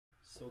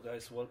So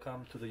guys,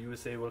 welcome to the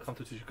USA, welcome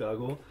to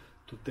Chicago.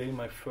 Today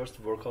my first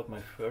workout,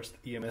 my first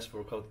EMS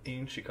workout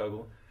in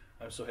Chicago.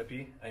 I'm so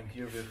happy. I'm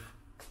here with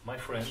my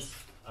friends,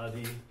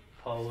 Adi,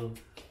 Paul,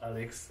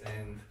 Alex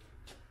and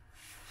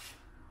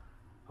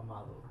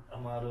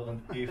Amado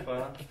and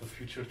Eva, the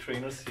future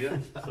trainers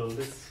here. So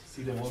let's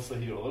see them also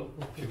here, all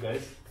you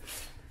guys.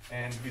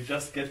 And we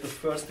just get the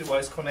first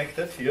device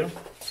connected here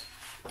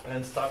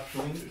and start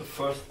doing the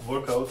first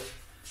workout.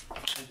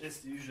 And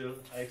as usual,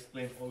 I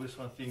explain always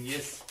one thing.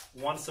 Yes,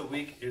 once a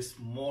week is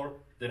more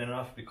than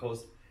enough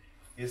because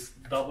it's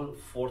double,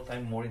 4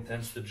 times more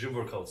intense the gym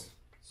workouts.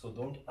 So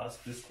don't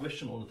ask this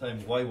question all the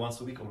time, why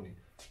once a week only?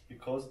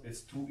 Because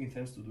it's too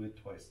intense to do it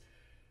twice.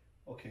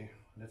 Okay,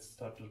 let's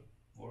start the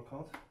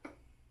workout.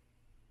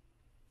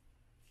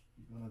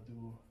 We're gonna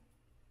do...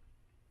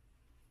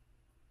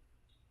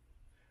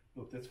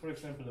 Look, that's for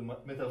example the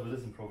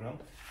metabolism program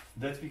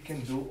that we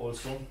can do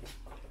also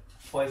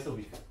twice a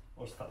week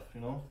or stuff,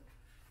 you know.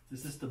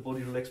 This is the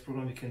body relax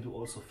program we can do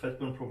also, fat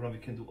burn program we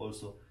can do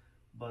also,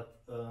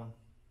 but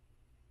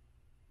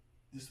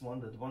this one,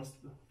 the advanced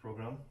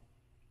program,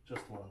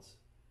 just once.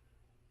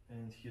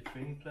 And here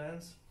training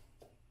plans,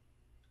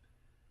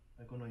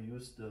 I'm gonna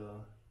use the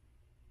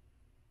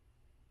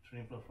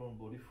training platform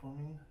body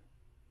forming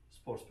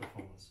sports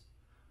performance.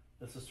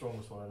 That's the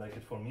strongest one, I like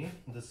it for me.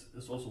 This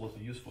is also what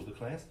we use for the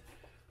clients.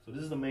 So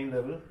this is the main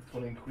level, it's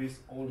gonna increase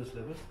all these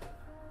levels.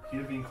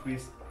 Here we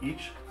increase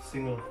each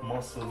single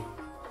muscle.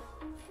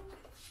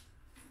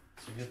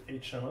 So we have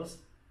 8 channels,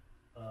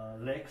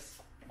 legs,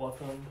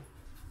 bottom,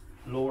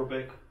 lower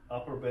back,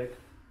 upper back,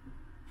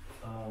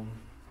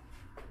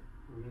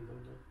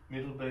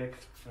 middle back,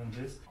 and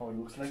this. How it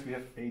looks like, we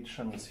have 8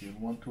 channels here.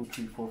 1, 2,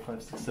 3, 4,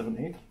 5, 6, 7,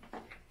 8.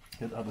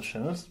 Get other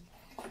channels.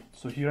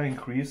 So here I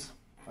increase,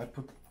 I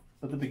put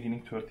at the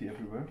beginning 30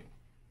 everywhere,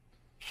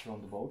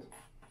 round about.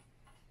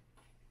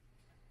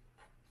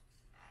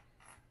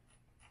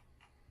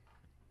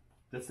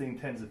 That's the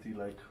intensity,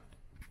 like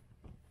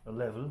a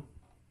level.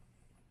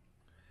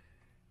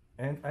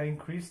 And I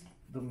increased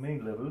the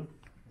main level.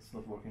 It's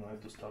not working, I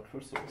have to start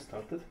first, so I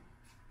started.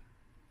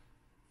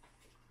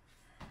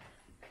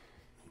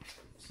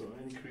 So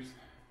I increased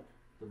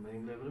the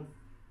main level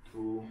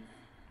to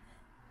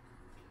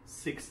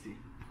 60,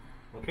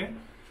 okay?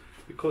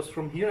 Because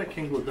from here I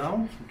can go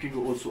down, I can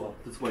go also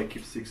up, that's why I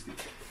keep 60.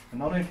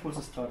 And now the impulse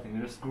is starting.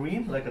 There's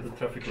green, like at the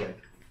traffic light.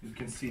 You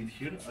can see it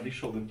here. Adi,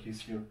 show them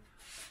please here.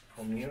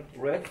 From here,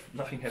 red,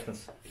 nothing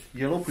happens.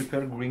 Yellow,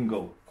 prepare, green,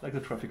 go, like the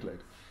traffic light.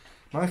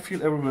 Now I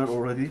feel everywhere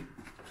already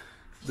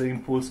the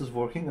impulse is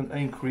working, and I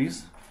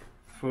increase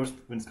first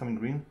when it's coming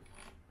green,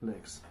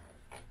 legs,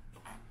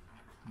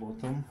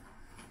 bottom.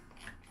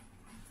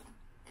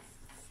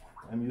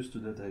 I'm used to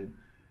that. I'm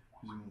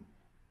using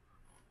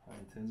high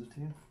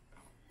intensity,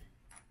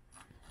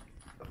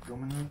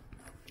 abdominal.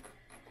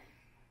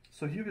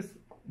 So here we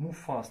move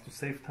fast to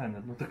save time,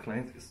 that not the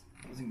client is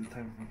using the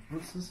time of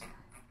pulses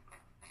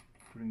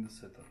during the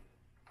setup.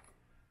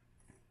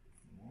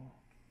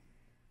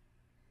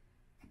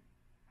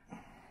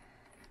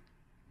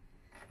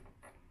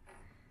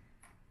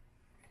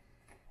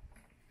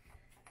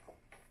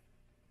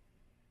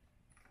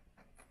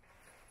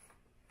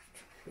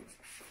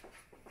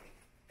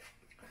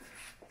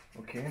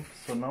 Okay,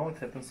 so now it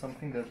happens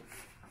something that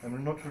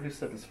I'm not really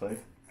satisfied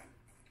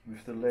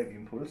with the leg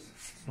impulse.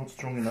 It's not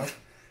strong enough.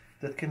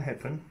 That can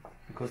happen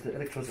because the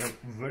electrodes are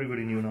very,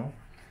 very new now.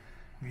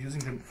 I'm using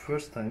them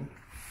first time,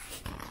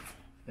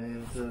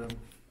 and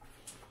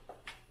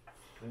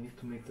I need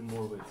to make them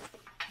more wet.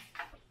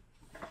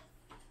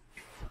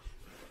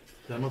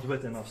 They're not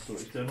wet enough, so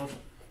if they're not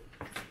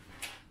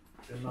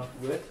enough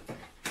wet,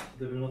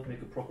 they will not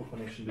make a proper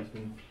connection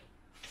between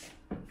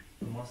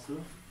the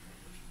muscle.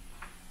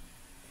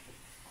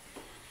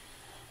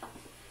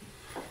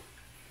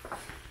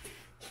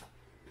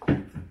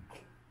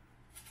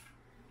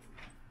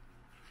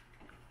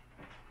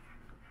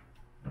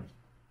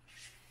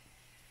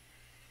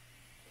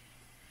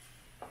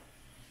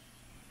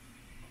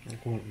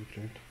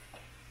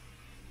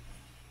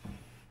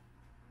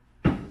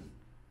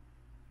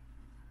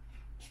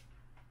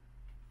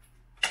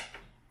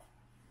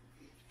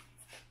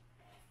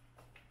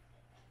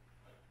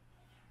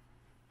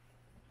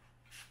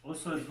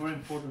 Also, it's very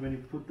important when you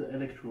put the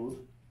electrode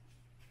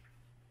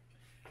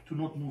to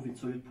not move it.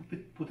 So you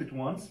put it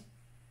once,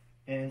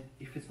 and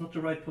if it's not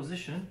the right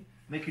position,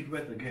 make it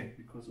wet again,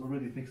 because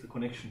already it makes the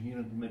connection here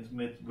and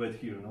made wet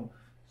here. No?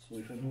 So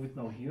if I move it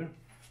now here,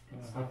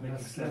 it's not making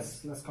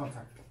sense. Less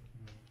contact.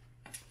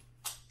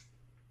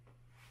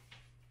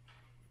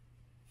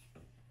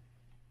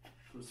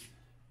 Because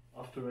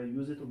after I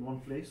use it on one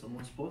place, on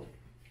one spot,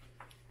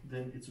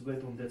 then it's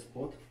wet on that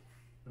spot,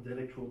 and the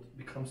electrode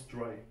becomes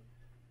dry.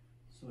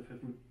 So if I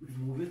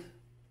remove it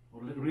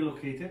or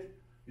relocate it,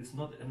 it's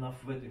not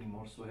enough wet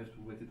anymore, so I have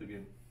to wet it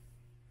again.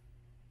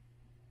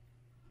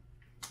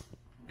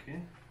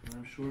 Okay, and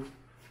I'm sure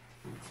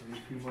you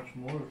feel much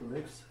more of the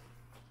legs.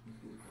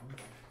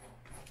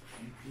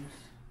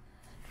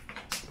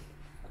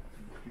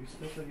 Increase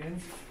that again.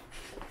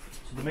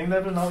 So the main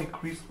level now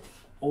increased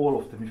all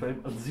of them. If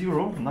I'm at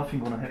 0, nothing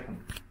gonna happen.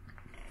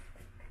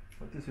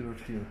 What does your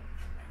feel?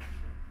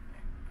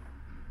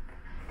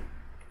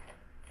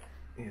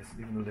 Yes,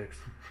 even the legs.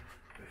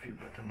 I feel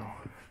better now.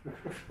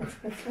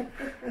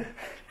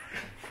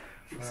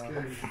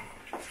 Scary.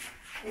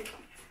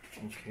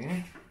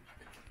 Okay.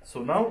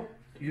 So now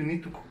you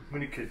need to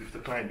communicate with the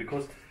client,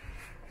 because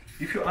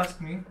if you ask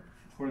me,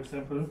 for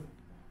example,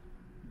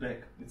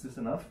 back, is this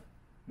enough?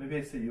 Maybe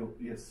I say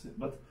yes,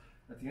 but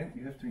at the end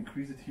you have to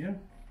increase it here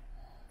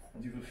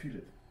and you will feel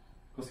it.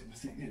 Because you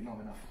see, now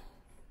enough.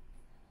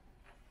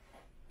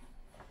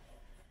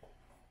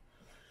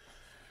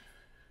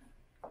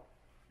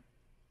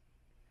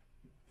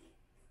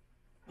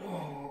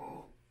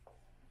 Oh.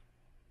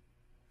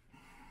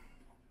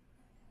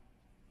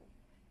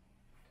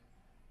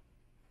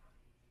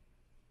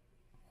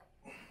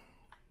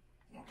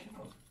 Okay,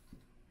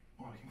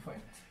 working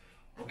fine.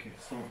 Okay,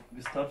 so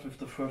we start with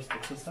the first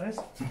exercise.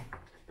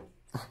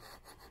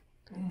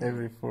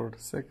 Every 4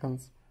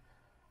 seconds.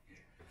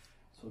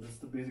 So that's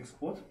the basic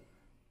squat.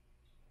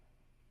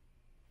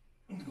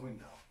 And going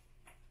down.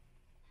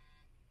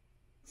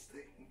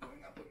 Stay,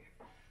 going up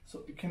again.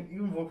 So you can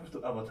even work with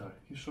the avatar.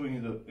 He's showing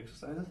you the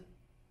exercises.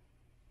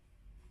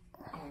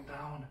 Going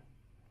down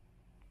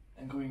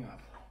and going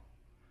up.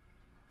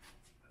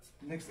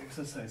 Next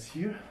exercise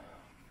here.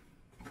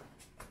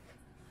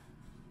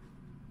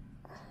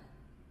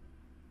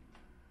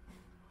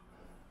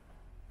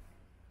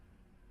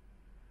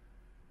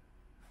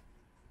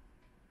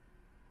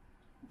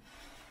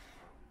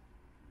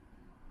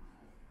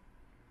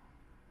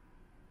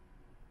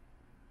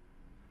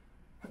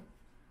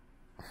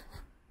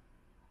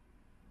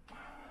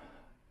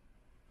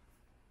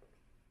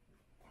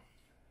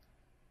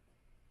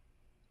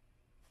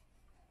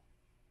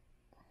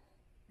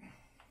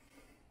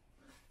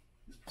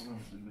 This program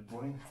is a little bit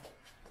boring.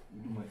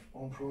 I do my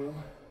own program.